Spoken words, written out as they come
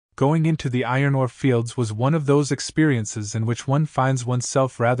Going into the iron ore fields was one of those experiences in which one finds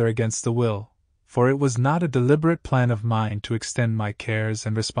oneself rather against the will, for it was not a deliberate plan of mine to extend my cares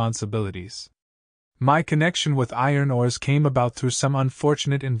and responsibilities. My connection with iron ores came about through some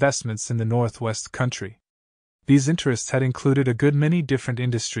unfortunate investments in the Northwest country. These interests had included a good many different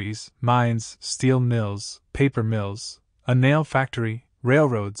industries: mines, steel mills, paper mills, a nail factory,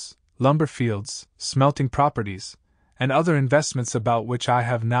 railroads, lumber fields, smelting properties, and other investments about which I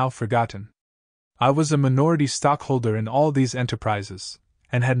have now forgotten. I was a minority stockholder in all these enterprises,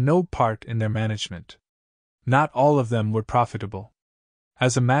 and had no part in their management. Not all of them were profitable.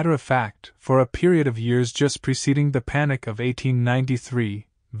 As a matter of fact, for a period of years just preceding the panic of 1893,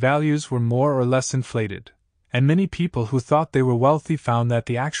 values were more or less inflated, and many people who thought they were wealthy found that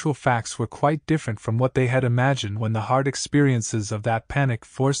the actual facts were quite different from what they had imagined when the hard experiences of that panic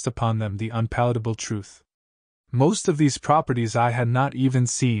forced upon them the unpalatable truth. Most of these properties I had not even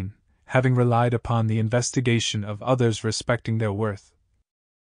seen, having relied upon the investigation of others respecting their worth.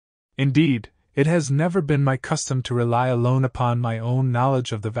 Indeed, it has never been my custom to rely alone upon my own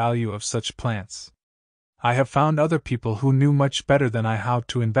knowledge of the value of such plants. I have found other people who knew much better than I how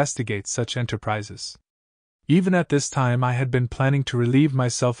to investigate such enterprises. Even at this time I had been planning to relieve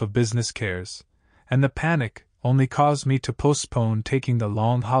myself of business cares, and the panic only caused me to postpone taking the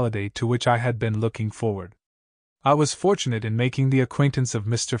long holiday to which I had been looking forward. I was fortunate in making the acquaintance of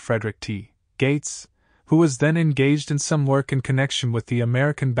Mr. Frederick T. Gates, who was then engaged in some work in connection with the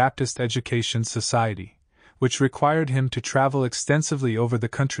American Baptist Education Society, which required him to travel extensively over the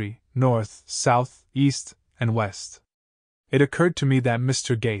country, north, south, east, and west. It occurred to me that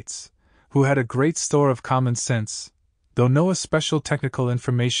Mr. Gates, who had a great store of common sense, though no especial technical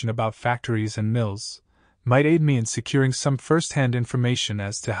information about factories and mills, might aid me in securing some first-hand information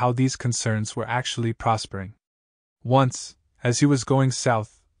as to how these concerns were actually prospering. Once, as he was going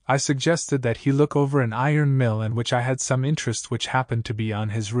south, I suggested that he look over an iron mill in which I had some interest which happened to be on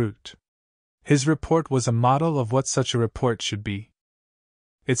his route. His report was a model of what such a report should be.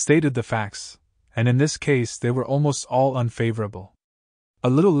 It stated the facts, and in this case they were almost all unfavorable. A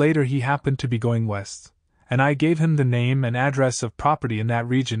little later he happened to be going west, and I gave him the name and address of property in that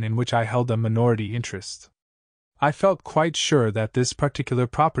region in which I held a minority interest. I felt quite sure that this particular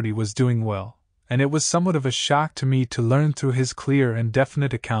property was doing well, and it was somewhat of a shock to me to learn through his clear and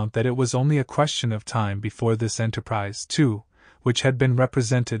definite account that it was only a question of time before this enterprise, too, which had been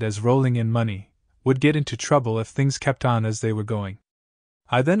represented as rolling in money, would get into trouble if things kept on as they were going.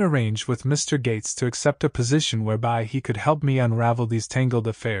 I then arranged with Mr. Gates to accept a position whereby he could help me unravel these tangled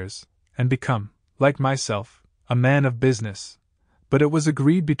affairs, and become, like myself, a man of business. But it was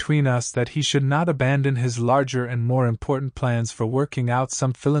agreed between us that he should not abandon his larger and more important plans for working out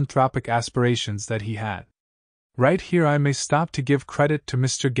some philanthropic aspirations that he had. Right here I may stop to give credit to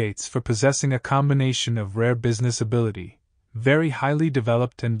Mr. Gates for possessing a combination of rare business ability, very highly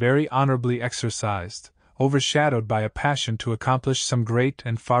developed and very honorably exercised, overshadowed by a passion to accomplish some great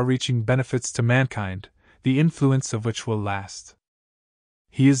and far-reaching benefits to mankind, the influence of which will last.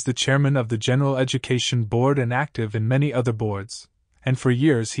 He is the chairman of the General Education Board and active in many other boards, and for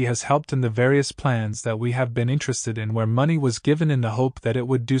years he has helped in the various plans that we have been interested in where money was given in the hope that it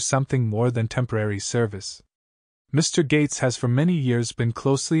would do something more than temporary service. Mr. Gates has for many years been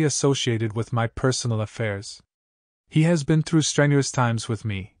closely associated with my personal affairs. He has been through strenuous times with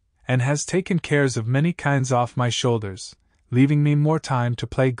me, and has taken cares of many kinds off my shoulders, leaving me more time to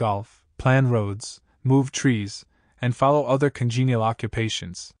play golf, plan roads, move trees, and follow other congenial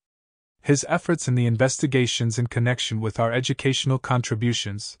occupations. His efforts in the investigations in connection with our educational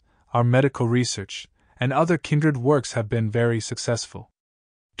contributions, our medical research, and other kindred works have been very successful.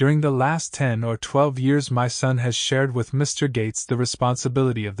 During the last 10 or 12 years my son has shared with Mr. Gates the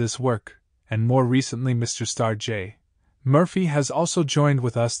responsibility of this work, and more recently Mr. Starr J. Murphy has also joined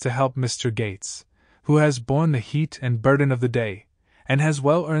with us to help Mr. Gates, who has borne the heat and burden of the day, and has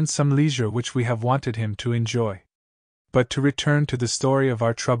well earned some leisure which we have wanted him to enjoy. But to return to the story of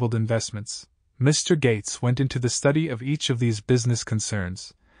our troubled investments, Mr. Gates went into the study of each of these business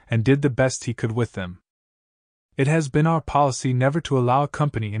concerns, and did the best he could with them. It has been our policy never to allow a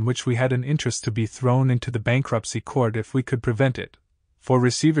company in which we had an interest to be thrown into the bankruptcy court if we could prevent it, for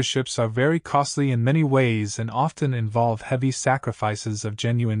receiverships are very costly in many ways and often involve heavy sacrifices of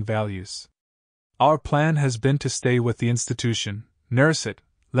genuine values. Our plan has been to stay with the institution, nurse it,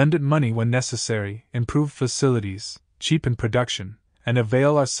 lend it money when necessary, improve facilities, cheapen production, and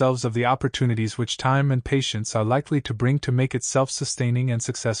avail ourselves of the opportunities which time and patience are likely to bring to make it self-sustaining and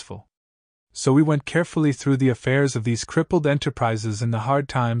successful. So we went carefully through the affairs of these crippled enterprises in the hard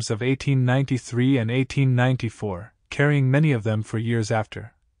times of 1893 and 1894, carrying many of them for years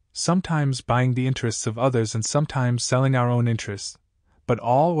after, sometimes buying the interests of others and sometimes selling our own interests, but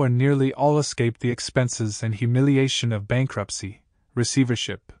all or nearly all escaped the expenses and humiliation of bankruptcy,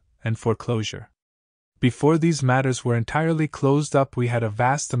 receivership, and foreclosure. Before these matters were entirely closed up, we had a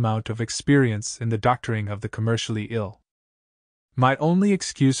vast amount of experience in the doctoring of the commercially ill. My only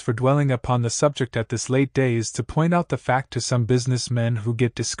excuse for dwelling upon the subject at this late day is to point out the fact to some businessmen who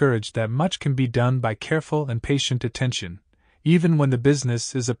get discouraged that much can be done by careful and patient attention, even when the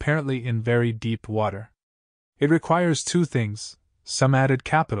business is apparently in very deep water. It requires two things: some added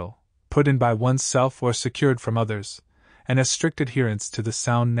capital, put in by oneself or secured from others, and a strict adherence to the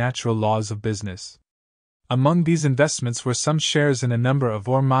sound natural laws of business. Among these investments were some shares in a number of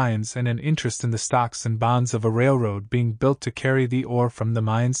ore mines and an interest in the stocks and bonds of a railroad being built to carry the ore from the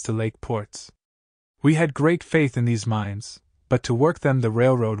mines to lake ports. We had great faith in these mines, but to work them the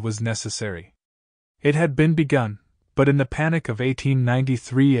railroad was necessary. It had been begun, but in the panic of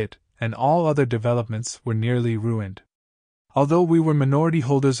 1893 it, and all other developments, were nearly ruined. Although we were minority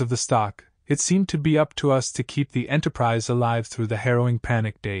holders of the stock, it seemed to be up to us to keep the enterprise alive through the harrowing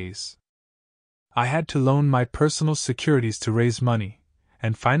panic days. I had to loan my personal securities to raise money,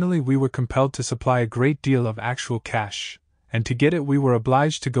 and finally we were compelled to supply a great deal of actual cash, and to get it we were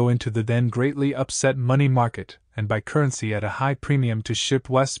obliged to go into the then greatly upset money market and buy currency at a high premium to ship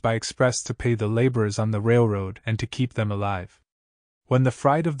west by express to pay the laborers on the railroad and to keep them alive. When the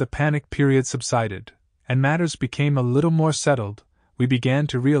fright of the panic period subsided, and matters became a little more settled, we began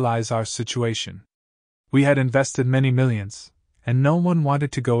to realize our situation. We had invested many millions, and no one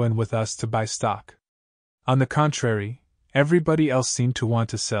wanted to go in with us to buy stock. On the contrary, everybody else seemed to want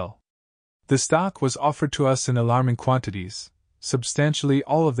to sell. The stock was offered to us in alarming quantities. Substantially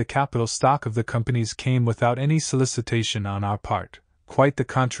all of the capital stock of the companies came without any solicitation on our part, quite the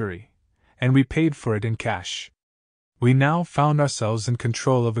contrary, and we paid for it in cash. We now found ourselves in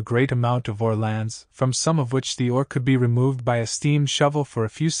control of a great amount of ore lands, from some of which the ore could be removed by a steam shovel for a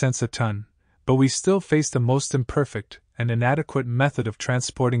few cents a ton, but we still faced a most imperfect and inadequate method of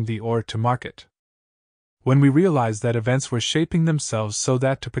transporting the ore to market. When we realized that events were shaping themselves so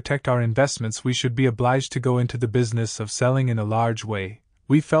that to protect our investments we should be obliged to go into the business of selling in a large way,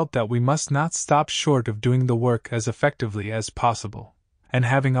 we felt that we must not stop short of doing the work as effectively as possible, and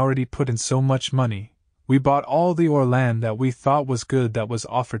having already put in so much money, we bought all the ore land that we thought was good that was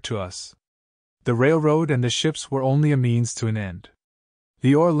offered to us. The railroad and the ships were only a means to an end.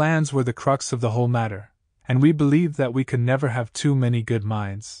 The ore lands were the crux of the whole matter, and we believed that we could never have too many good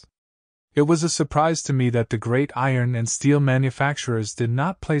mines. It was a surprise to me that the great iron and steel manufacturers did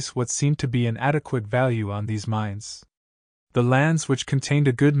not place what seemed to be an adequate value on these mines. The lands which contained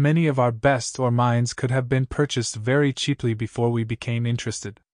a good many of our best ore mines could have been purchased very cheaply before we became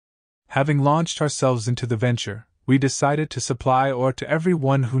interested. Having launched ourselves into the venture, we decided to supply ore to every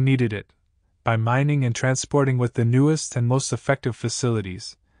one who needed it, by mining and transporting with the newest and most effective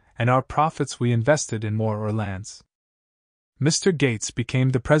facilities, and our profits we invested in more ore lands. Mr. Gates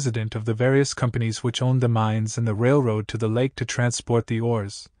became the president of the various companies which owned the mines and the railroad to the lake to transport the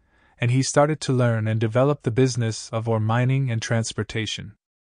ores, and he started to learn and develop the business of ore mining and transportation.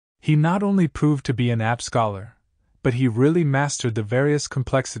 He not only proved to be an apt scholar, but he really mastered the various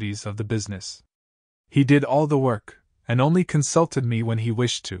complexities of the business. He did all the work, and only consulted me when he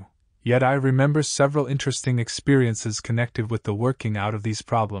wished to, yet I remember several interesting experiences connected with the working out of these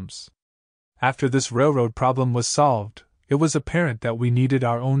problems. After this railroad problem was solved, it was apparent that we needed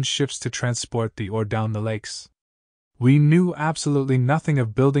our own ships to transport the ore down the lakes. We knew absolutely nothing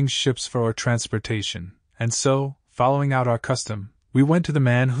of building ships for ore transportation, and so, following out our custom, we went to the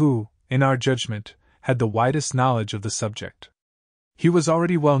man who, in our judgment, had the widest knowledge of the subject. He was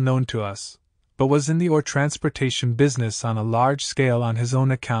already well known to us, but was in the ore transportation business on a large scale on his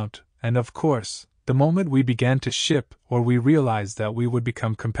own account, and of course, the moment we began to ship ore we realized that we would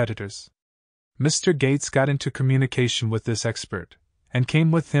become competitors. Mr. Gates got into communication with this expert, and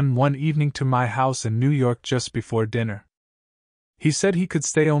came with him one evening to my house in New York just before dinner. He said he could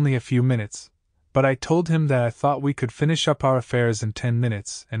stay only a few minutes, but I told him that I thought we could finish up our affairs in 10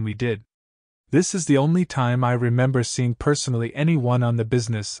 minutes, and we did. This is the only time I remember seeing personally anyone on the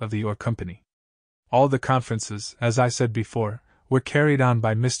business of the ore company. All the conferences, as I said before, were carried on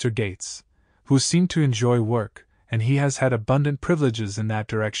by Mr. Gates, who seemed to enjoy work, and he has had abundant privileges in that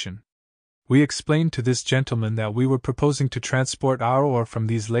direction. We explained to this gentleman that we were proposing to transport our ore from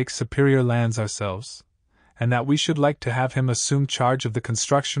these Lake Superior lands ourselves, and that we should like to have him assume charge of the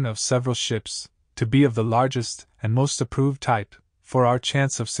construction of several ships, to be of the largest and most approved type, for our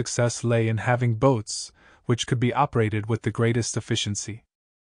chance of success lay in having boats, which could be operated with the greatest efficiency.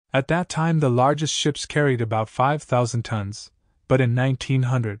 At that time the largest ships carried about 5,000 tons, but in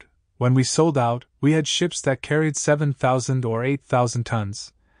 1900, when we sold out, we had ships that carried 7,000 or 8,000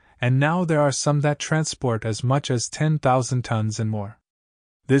 tons, and now there are some that transport as much as 10,000 tons and more.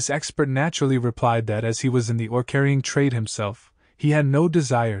 This expert naturally replied that as he was in the ore-carrying trade himself, he had no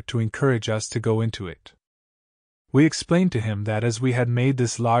desire to encourage us to go into it. We explained to him that as we had made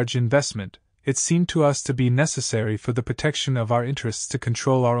this large investment, it seemed to us to be necessary for the protection of our interests to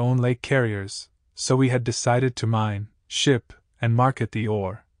control our own lake carriers, so we had decided to mine, ship, and market the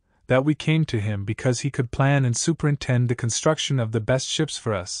ore, that we came to him because he could plan and superintend the construction of the best ships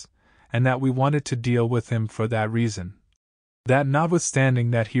for us, and that we wanted to deal with him for that reason. That notwithstanding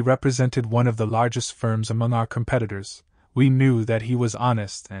that he represented one of the largest firms among our competitors, we knew that he was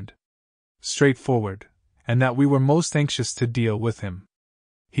honest and straightforward, and that we were most anxious to deal with him.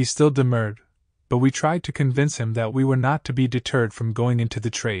 He still demurred, but we tried to convince him that we were not to be deterred from going into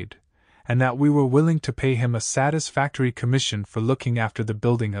the trade, and that we were willing to pay him a satisfactory commission for looking after the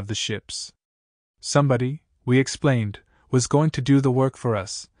building of the ships. Somebody, we explained, was going to do the work for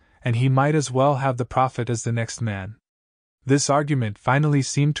us, and he might as well have the profit as the next man. This argument finally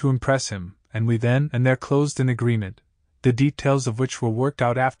seemed to impress him, and we then and there closed an agreement, the details of which were worked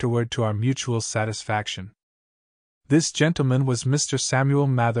out afterward to our mutual satisfaction. This gentleman was Mr. Samuel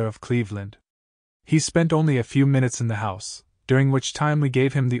Mather of Cleveland. He spent only a few minutes in the house, during which time we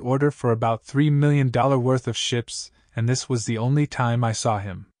gave him the order for about $3 million worth of ships, and this was the only time I saw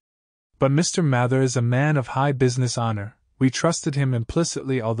him. But Mr. Mather is a man of high business honor. We trusted him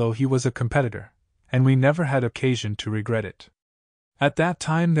implicitly although he was a competitor, and we never had occasion to regret it. At that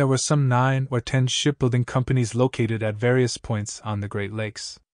time there were some 9 or 10 shipbuilding companies located at various points on the Great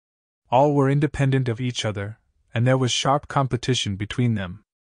Lakes. All were independent of each other, and there was sharp competition between them.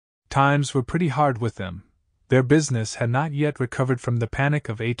 Times were pretty hard with them. Their business had not yet recovered from the panic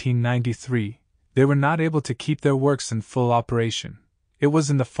of 1893, they were not able to keep their works in full operation. It was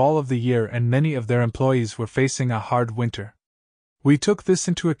in the fall of the year and many of their employees were facing a hard winter. We took this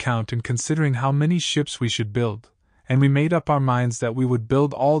into account in considering how many ships we should build, and we made up our minds that we would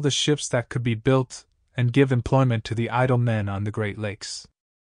build all the ships that could be built and give employment to the idle men on the Great Lakes.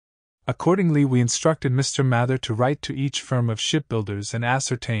 Accordingly, we instructed Mr. Mather to write to each firm of shipbuilders and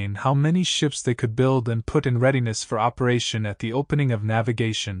ascertain how many ships they could build and put in readiness for operation at the opening of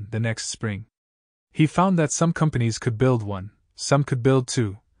navigation the next spring. He found that some companies could build 1, some could build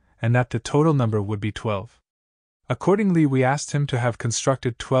 2, and that the total number would be 12. Accordingly, we asked him to have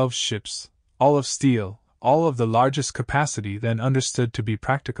constructed 12 ships, all of steel, all of the largest capacity then understood to be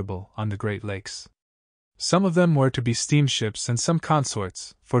practicable on the Great Lakes. Some of them were to be steamships and some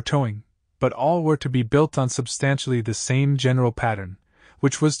consorts, for towing, but all were to be built on substantially the same general pattern,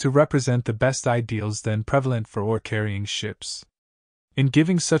 which was to represent the best ideals then prevalent for ore-carrying ships. In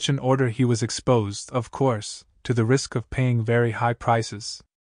giving such an order he was exposed, of course, to the risk of paying very high prices.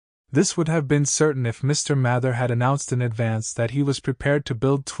 This would have been certain if Mr. Mather had announced in advance that he was prepared to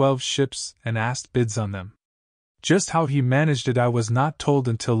build 12 ships and asked bids on them. Just how he managed it I was not told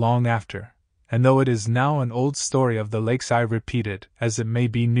until long after, and though it is now an old story of the lakes I repeat it, as it may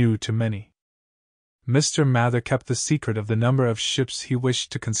be new to many. Mr. Mather kept the secret of the number of ships he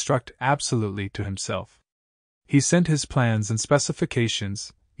wished to construct absolutely to himself. He sent his plans and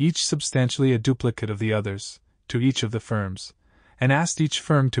specifications, each substantially a duplicate of the others, to each of the firms, and asked each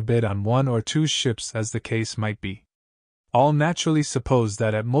firm to bid on 1 or 2 ships as the case might be. All naturally supposed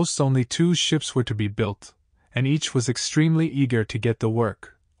that at most only 2 ships were to be built, and each was extremely eager to get the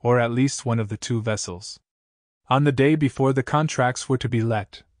work, or at least one of the 2 vessels. On the day before the contracts were to be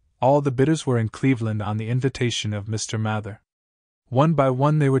let, all the bidders were in Cleveland on the invitation of Mr. Mather. One by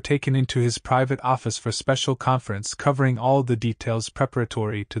one they were taken into his private office for special conference covering all the details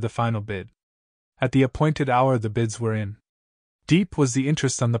preparatory to the final bid. At the appointed hour the bids were in. Deep was the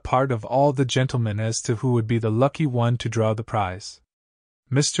interest on the part of all the gentlemen as to who would be the lucky one to draw the prize.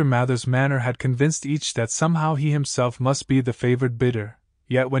 Mr. Mather's manner had convinced each that somehow he himself must be the favored bidder,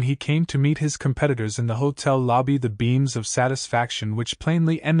 yet when he came to meet his competitors in the hotel lobby the beams of satisfaction which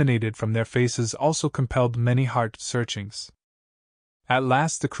plainly emanated from their faces also compelled many heart-searchings. At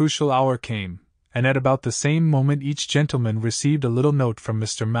last the crucial hour came, and at about the same moment each gentleman received a little note from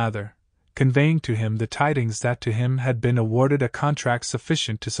Mr. Mather, conveying to him the tidings that to him had been awarded a contract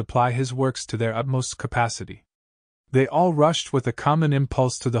sufficient to supply his works to their utmost capacity. They all rushed with a common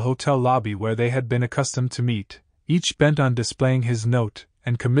impulse to the hotel lobby where they had been accustomed to meet, each bent on displaying his note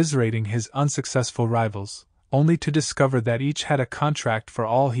and commiserating his unsuccessful rivals, only to discover that each had a contract for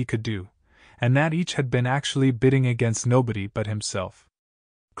all he could do, and that each had been actually bidding against nobody but himself.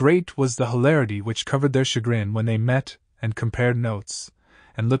 Great was the hilarity which covered their chagrin when they met and compared notes,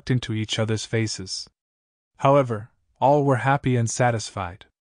 and looked into each other's faces. However, all were happy and satisfied.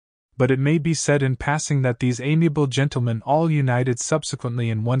 But it may be said in passing that these amiable gentlemen all united subsequently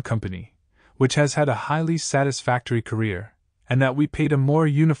in one company, which has had a highly satisfactory career, and that we paid a more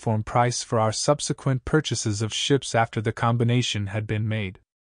uniform price for our subsequent purchases of ships after the combination had been made.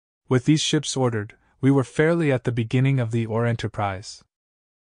 With these ships ordered, we were fairly at the beginning of the ore enterprise.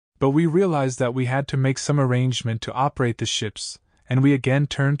 But we realized that we had to make some arrangement to operate the ships, and we again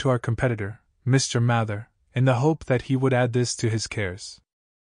turned to our competitor, Mr. Mather, in the hope that he would add this to his cares.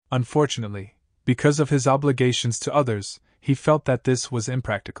 Unfortunately, because of his obligations to others, he felt that this was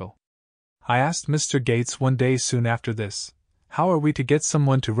impractical. I asked Mr. Gates one day soon after this, "How are we to get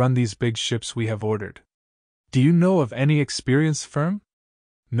someone to run these big ships we have ordered? Do you know of any experienced firm?"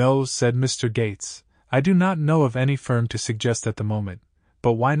 "No," said Mr. Gates, "I do not know of any firm to suggest at the moment,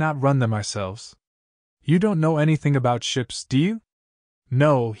 but why not run them ourselves?" "You don't know anything about ships, do you?"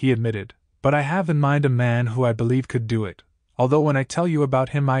 "No," he admitted, "but I have in mind a man who I believe could do it, although when I tell you about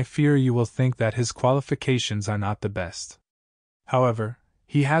him I fear you will think that his qualifications are not the best. However,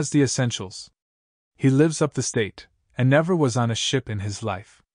 he has the essentials. He lives up the state, and never was on a ship in his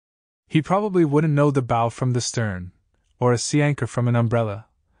life. He probably wouldn't know the bow from the stern, or a sea anchor from an umbrella,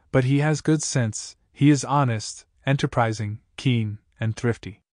 but he has good sense, he is honest, enterprising, keen, and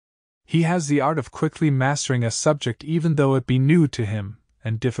thrifty. He has the art of quickly mastering a subject even though it be new to him,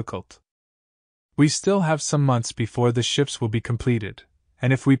 and difficult. We still have some months before the ships will be completed,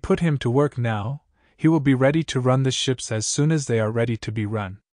 and if we put him to work now, he will be ready to run the ships as soon as they are ready to be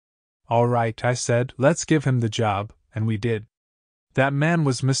run." "All right," I said, "let's give him the job," and we did. That man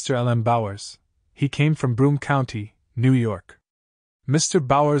was Mr. L.M. Bowers. He came from Broome County, New York. Mr.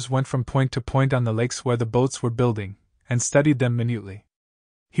 Bowers went from point to point on the lakes where the boats were building, and studied them minutely.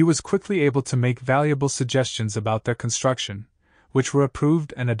 He was quickly able to make valuable suggestions about their construction, which were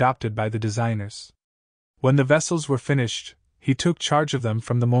approved and adopted by the designers. When the vessels were finished, he took charge of them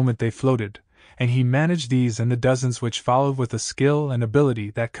from the moment they floated, and he managed these and the dozens which followed with a skill and ability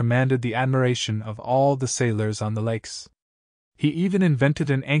that commanded the admiration of all the sailors on the lakes. He even invented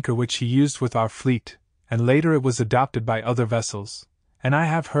an anchor which he used with our fleet, and later it was adopted by other vessels, and I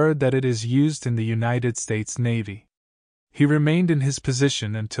have heard that it is used in the United States Navy. He remained in his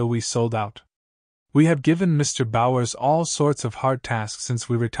position until we sold out. We have given Mr. Bowers all sorts of hard tasks since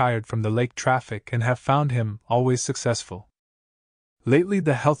we retired from the lake traffic and have found him always successful. Lately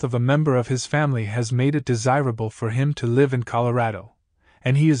the health of a member of his family has made it desirable for him to live in Colorado,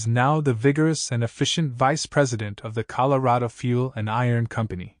 and he is now the vigorous and efficient vice president of the Colorado Fuel and Iron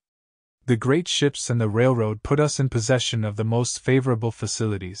Company. The great ships and the railroad put us in possession of the most favorable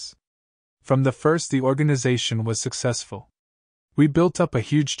facilities. From the first the organization was successful. We built up a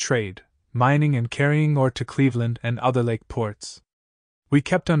huge trade, mining and carrying ore to Cleveland and other lake ports. We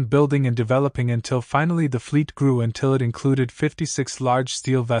kept on building and developing until finally the fleet grew until it included 56 large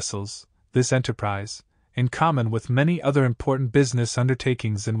steel vessels. This enterprise, in common with many other important business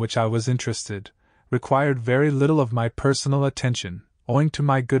undertakings in which I was interested, required very little of my personal attention, owing to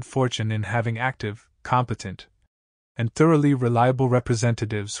my good fortune in having active, competent, and thoroughly reliable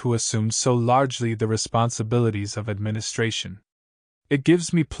representatives who assumed so largely the responsibilities of administration. It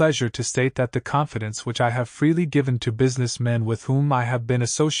gives me pleasure to state that the confidence which I have freely given to businessmen with whom I have been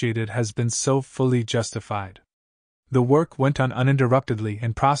associated has been so fully justified. The work went on uninterruptedly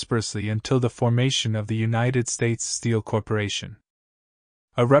and prosperously until the formation of the United States Steel Corporation.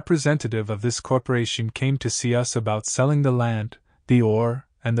 A representative of this corporation came to see us about selling the land, the ore,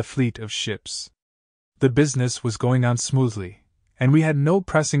 and the fleet of ships. The business was going on smoothly, and we had no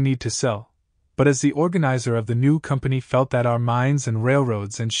pressing need to sell. But as the organizer of the new company felt that our mines and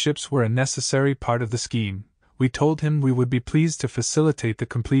railroads and ships were a necessary part of the scheme, we told him we would be pleased to facilitate the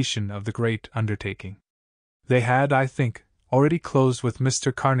completion of the great undertaking. They had, I think, already closed with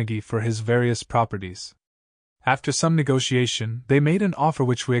Mr. Carnegie for his various properties. After some negotiation, they made an offer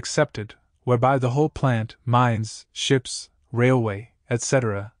which we accepted, whereby the whole plant, mines, ships, railway,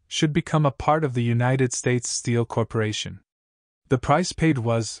 etc., should become a part of the United States Steel Corporation. The price paid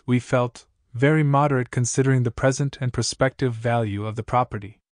was, we felt, very moderate considering the present and prospective value of the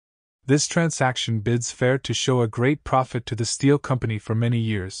property. This transaction bids fair to show a great profit to the steel company for many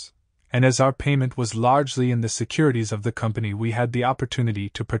years, and as our payment was largely in the securities of the company, we had the opportunity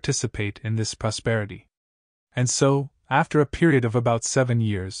to participate in this prosperity. And so, after a period of about 7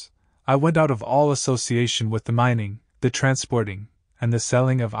 years, I went out of all association with the mining, the transporting, and the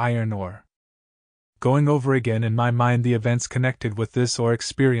selling of iron ore. Going over again in my mind the events connected with this or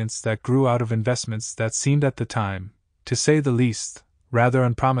experience that grew out of investments that seemed at the time, to say the least, rather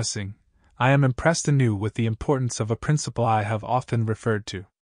unpromising, I am impressed anew with the importance of a principle I have often referred to.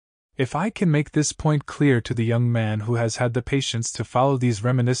 If I can make this point clear to the young man who has had the patience to follow these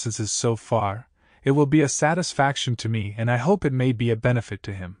reminiscences so far, it will be a satisfaction to me, and I hope it may be a benefit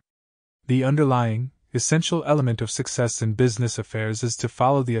to him. The underlying, essential element of success in business affairs is to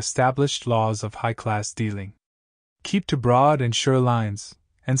follow the established laws of high-class dealing. Keep to broad and sure lines,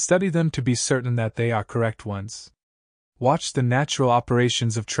 and study them to be certain that they are correct ones. Watch the natural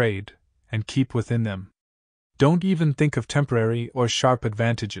operations of trade, and keep within them. Don't even think of temporary or sharp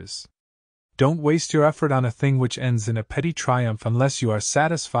advantages. Don't waste your effort on a thing which ends in a petty triumph unless you are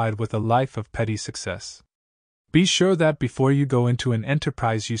satisfied with a life of petty success. Be sure that before you go into an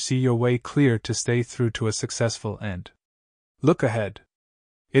enterprise you see your way clear to stay through to a successful end. Look ahead.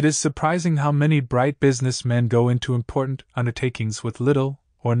 It is surprising how many bright businessmen go into important undertakings with little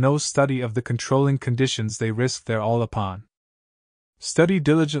or no study of the controlling conditions they risk their all upon. Study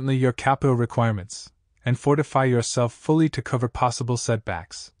diligently your capital requirements, and fortify yourself fully to cover possible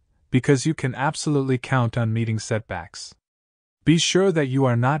setbacks, because you can absolutely count on meeting setbacks. Be sure that you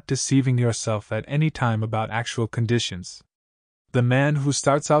are not deceiving yourself at any time about actual conditions. The man who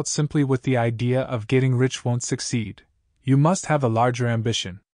starts out simply with the idea of getting rich won't succeed. You must have a larger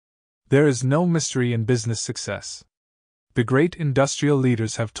ambition. There is no mystery in business success. The great industrial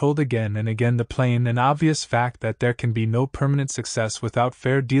leaders have told again and again the plain and obvious fact that there can be no permanent success without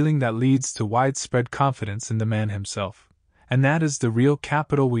fair dealing that leads to widespread confidence in the man himself, and that is the real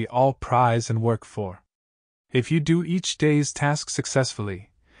capital we all prize and work for. If you do each day's task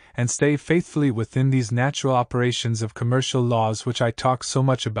successfully, and stay faithfully within these natural operations of commercial laws which I talk so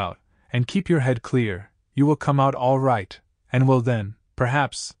much about, and keep your head clear, you will come out all right, and will then,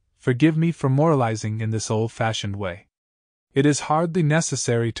 perhaps, forgive me for moralizing in this old-fashioned way. It is hardly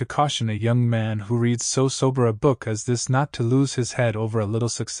necessary to caution a young man who reads so sober a book as this not to lose his head over a little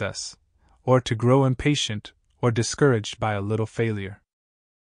success, or to grow impatient or discouraged by a little failure.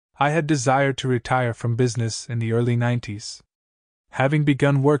 I had desired to retire from business in the early 90s. Having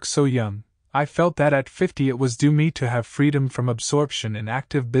begun work so young, I felt that at 50 it was due me to have freedom from absorption in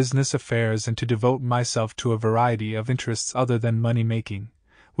active business affairs and to devote myself to a variety of interests other than money-making,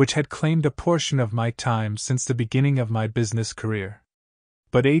 which had claimed a portion of my time since the beginning of my business career.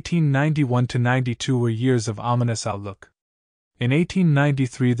 But 1891 to 92 were years of ominous outlook. In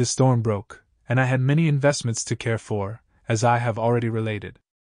 1893 the storm broke, and I had many investments to care for, as I have already related.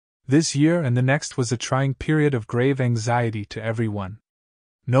 This year and the next was a trying period of grave anxiety to everyone.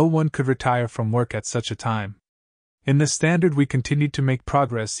 No one could retire from work at such a time. In the Standard we continued to make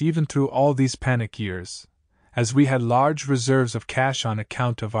progress even through all these panic years, as we had large reserves of cash on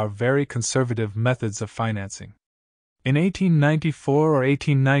account of our very conservative methods of financing. In 1894 or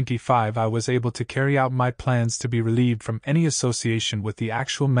 1895 I was able to carry out my plans to be relieved from any association with the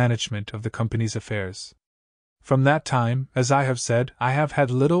actual management of the company's affairs. From that time, as I have said, I have had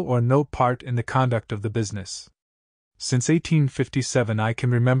little or no part in the conduct of the business. Since 1857 I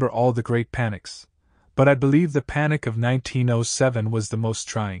can remember all the great panics, but I believe the panic of 1907 was the most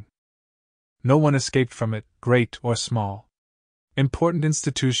trying. No one escaped from it, great or small. Important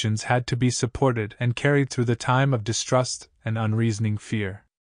institutions had to be supported and carried through the time of distrust and unreasoning fear.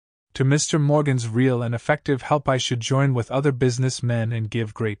 To Mr. Morgan's real and effective help I should join with other business men and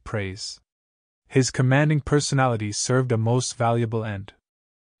give great praise. His commanding personality served a most valuable end.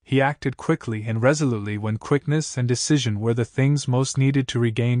 He acted quickly and resolutely when quickness and decision were the things most needed to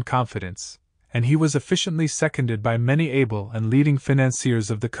regain confidence, and he was efficiently seconded by many able and leading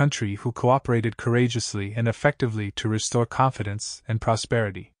financiers of the country who cooperated courageously and effectively to restore confidence and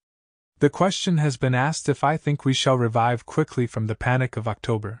prosperity. The question has been asked if I think we shall revive quickly from the panic of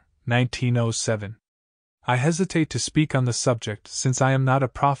October, 1907. I hesitate to speak on the subject since I am not a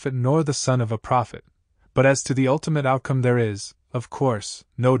prophet nor the son of a prophet, but as to the ultimate outcome there is, of course,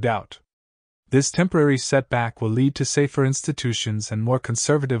 no doubt. This temporary setback will lead to safer institutions and more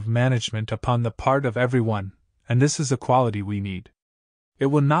conservative management upon the part of everyone, and this is a quality we need. It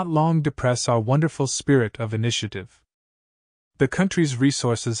will not long depress our wonderful spirit of initiative. The country's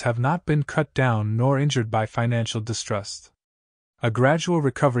resources have not been cut down nor injured by financial distrust. A gradual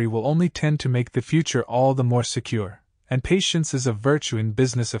recovery will only tend to make the future all the more secure, and patience is a virtue in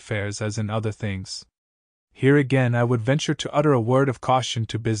business affairs as in other things. Here again I would venture to utter a word of caution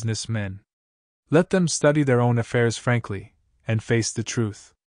to business men. Let them study their own affairs frankly, and face the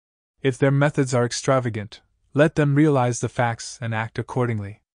truth. If their methods are extravagant, let them realize the facts and act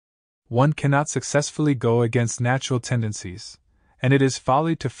accordingly. One cannot successfully go against natural tendencies, and it is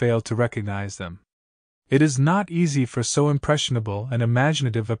folly to fail to recognize them. It is not easy for so impressionable and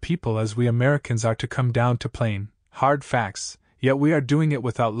imaginative a people as we Americans are to come down to plain, hard facts, yet we are doing it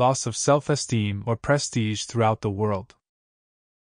without loss of self-esteem or prestige throughout the world.